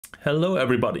Hello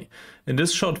everybody. In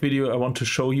this short video I want to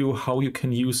show you how you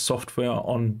can use software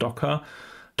on Docker.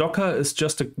 Docker is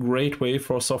just a great way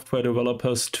for software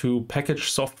developers to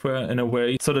package software in a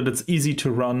way so that it's easy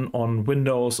to run on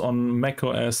Windows, on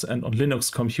macOS and on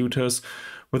Linux computers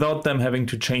without them having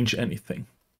to change anything.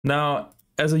 Now,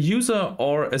 as a user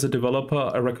or as a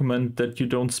developer, I recommend that you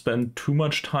don't spend too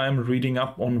much time reading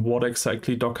up on what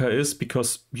exactly Docker is,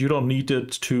 because you don't need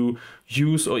it to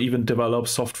use or even develop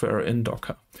software in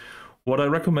Docker. What I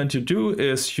recommend you do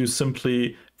is you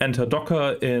simply enter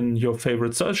Docker in your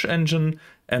favorite search engine,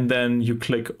 and then you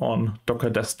click on Docker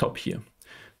Desktop here.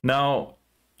 Now,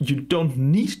 you don't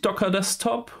need Docker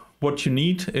Desktop. What you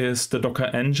need is the Docker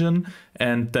engine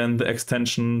and then the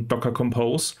extension Docker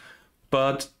Compose.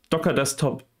 But Docker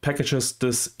Desktop packages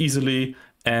this easily,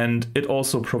 and it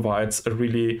also provides a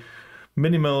really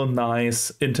minimal, nice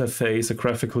interface, a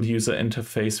graphical user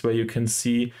interface where you can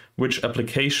see which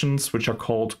applications, which are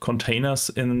called containers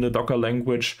in the Docker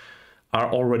language, are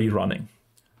already running.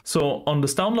 So on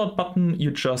this download button,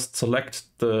 you just select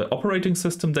the operating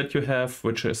system that you have,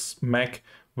 which is Mac,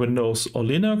 Windows or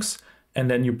Linux,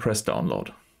 and then you press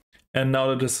download. And now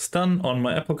that this is done on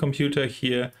my Apple computer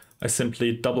here, I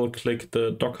simply double click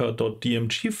the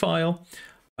docker.dmg file.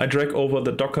 I drag over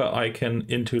the Docker icon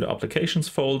into the applications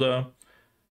folder.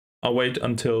 I wait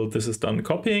until this is done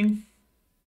copying.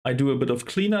 I do a bit of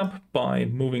cleanup by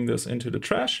moving this into the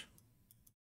trash.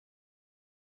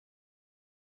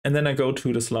 And then I go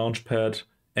to this Launchpad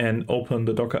and open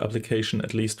the Docker application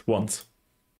at least once.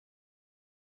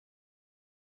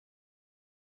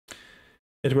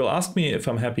 It will ask me if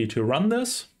I'm happy to run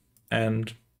this,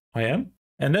 and I am.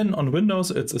 And then on Windows,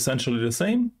 it's essentially the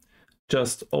same.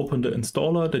 Just open the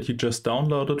installer that you just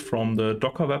downloaded from the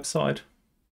Docker website.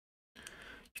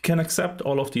 You can accept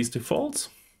all of these defaults.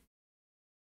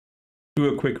 Do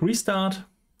a quick restart.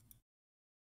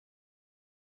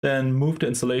 Then move the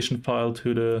installation file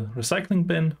to the recycling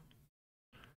bin.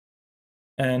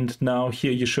 And now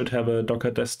here you should have a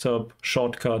Docker Desktop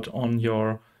shortcut on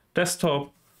your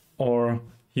desktop, or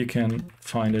you can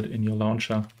find it in your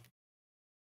launcher.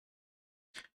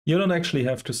 You don't actually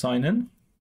have to sign in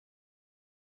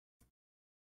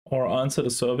or answer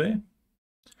the survey.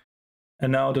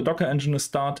 And now the Docker engine is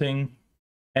starting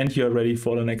and you're ready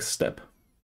for the next step.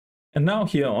 And now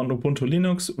here on Ubuntu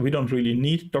Linux, we don't really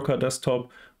need Docker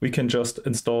Desktop. We can just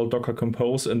install Docker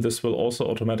Compose, and this will also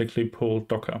automatically pull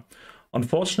Docker.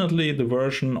 Unfortunately, the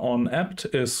version on apt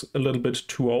is a little bit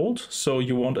too old, so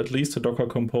you want at least a Docker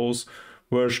Compose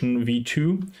version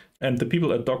v2, and the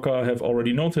people at Docker have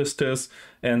already noticed this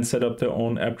and set up their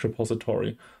own apt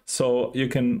repository. So you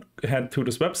can head to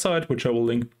this website, which I will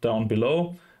link down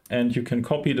below, and you can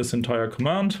copy this entire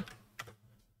command,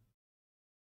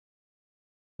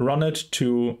 run it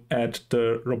to add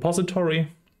the repository,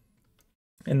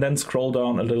 and then scroll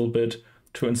down a little bit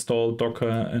to install Docker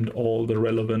and all the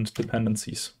relevant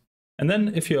dependencies. And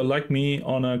then if you're like me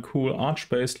on a cool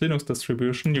Arch-based Linux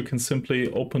distribution, you can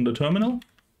simply open the terminal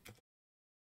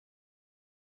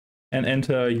and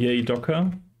enter yay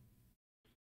docker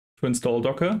to install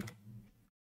Docker.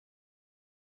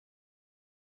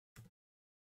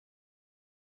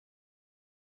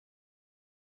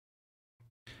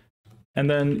 And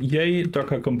then yay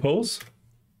Docker Compose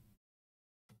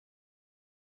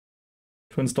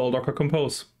to install Docker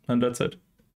Compose, and that's it.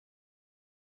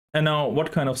 And now,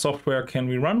 what kind of software can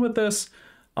we run with this?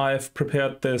 I've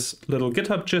prepared this little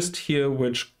GitHub gist here,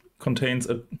 which contains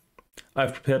a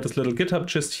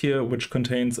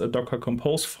Docker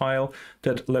Compose file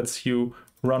that lets you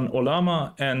run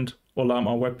Ollama and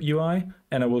Ollama Web UI,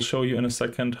 and I will show you in a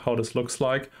second how this looks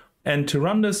like. And to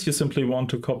run this, you simply want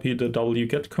to copy the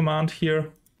wget command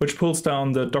here, which pulls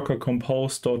down the docker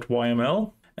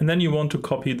compose.yml, and then you want to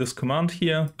copy this command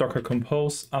here, docker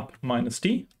compose up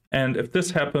 -d. And if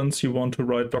this happens, you want to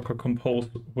write Docker Compose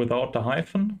without the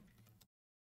hyphen.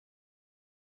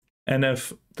 And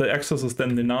if the access is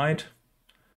then denied,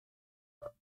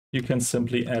 you can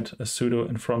simply add a sudo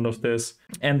in front of this.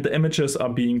 And the images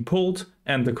are being pulled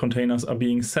and the containers are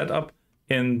being set up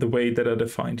in the way that are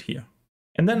defined here.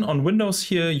 And then on Windows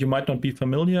here, you might not be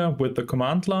familiar with the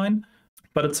command line,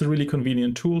 but it's a really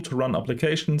convenient tool to run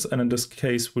applications. And in this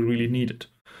case, we really need it.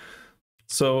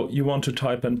 So you want to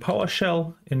type in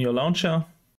PowerShell in your launcher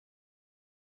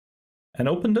and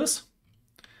open this.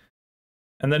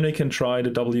 And then we can try the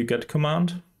wget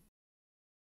command.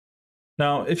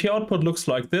 Now, if your output looks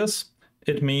like this,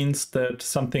 it means that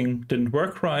something didn't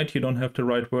work right. You don't have the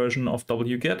right version of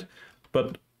wget,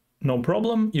 but no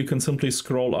problem. You can simply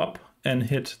scroll up and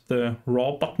hit the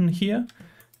raw button here.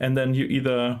 And then you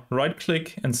either right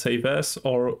click and save as,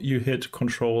 or you hit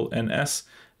Control and S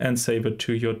and save it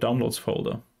to your downloads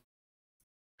folder.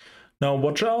 Now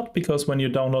watch out, because when you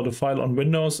download a file on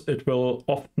Windows, it will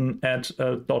often add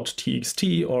a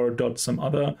 .txt or some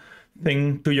other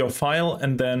thing to your file,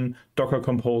 and then Docker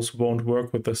Compose won't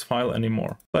work with this file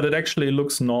anymore. But it actually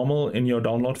looks normal in your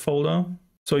download folder.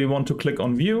 So you want to click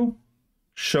on View,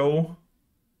 Show,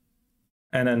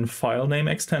 and then File Name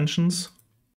Extensions,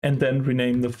 and then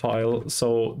rename the file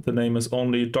so the name is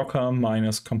only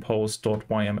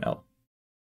docker-compose.yml.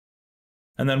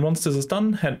 And then once this is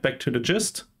done, head back to the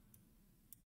gist.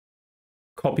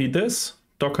 Copy this,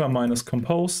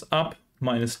 docker-compose up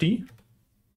 -d,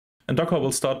 and Docker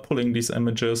will start pulling these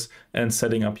images and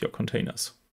setting up your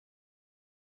containers.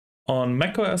 On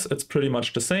macOS, it's pretty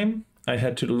much the same. I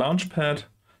head to the Launchpad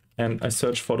and I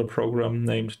search for the program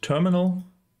named Terminal.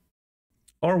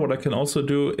 Or what I can also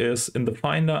do is in the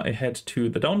Finder, I head to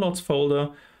the Downloads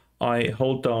folder, I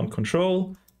hold down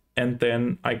Control, and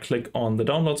then I click on the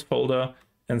Downloads folder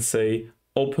and say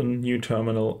Open New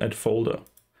Terminal at Folder.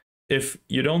 If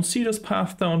you don't see this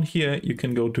path down here, you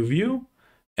can go to View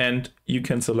and you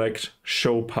can select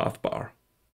Show Path Bar.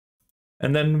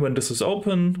 And then when this is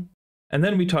open, and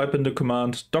then we type in the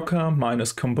command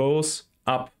docker-compose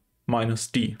up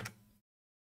 -d.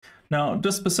 Now,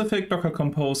 this specific Docker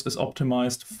Compose is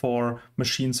optimized for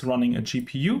machines running a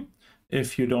GPU.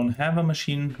 If you don't have a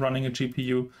machine running a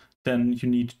GPU, then you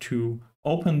need to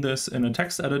open this in a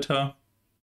text editor.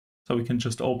 So we can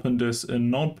just open this in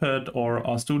Notepad or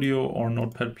RStudio or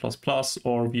Notepad++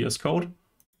 or VS Code.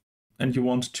 And you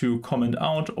want to comment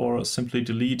out or simply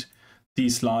delete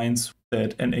these lines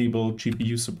that enable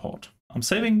GPU support. I'm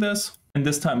saving this, and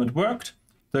this time it worked.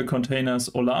 The containers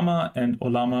Ollama and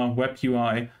Ollama Web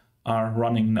UI are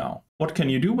running now. What can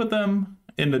you do with them?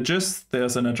 In the gist,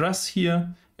 there's an address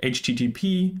here,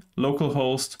 HTTP,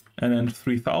 localhost, and then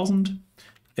 3000.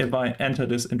 If I enter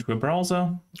this into a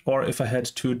browser, or if I head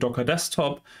to Docker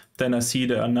Desktop, then I see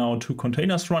there are now 2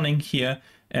 containers running here,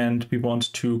 and we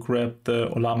want to grab the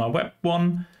Ollama Web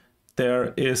one.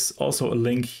 There is also a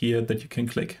link here that you can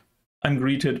click. I'm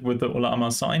greeted with the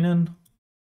Ollama sign-in.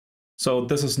 So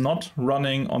this is not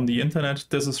running on the internet,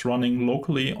 this is running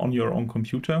locally on your own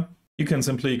computer. You can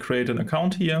simply create an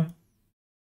account here,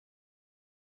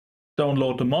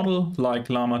 download the model like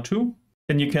Llama 2,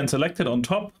 then you can select it on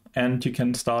top and you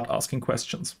can start asking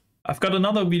questions. I've got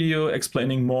another video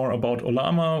explaining more about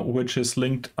Ollama, which is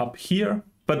linked up here,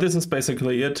 but this is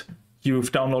basically it.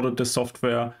 You've downloaded the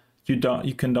software, you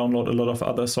can download a lot of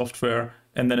other software,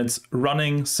 and then it's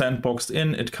running, sandboxed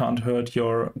in, it can't hurt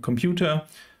your computer.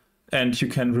 And you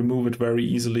can remove it very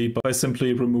easily by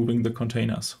simply removing the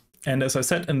containers. And as I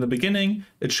said in the beginning,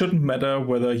 it shouldn't matter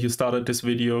whether you started this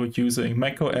video using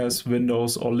macOS,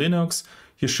 Windows, or Linux.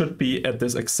 You should be at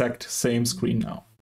this exact same screen now.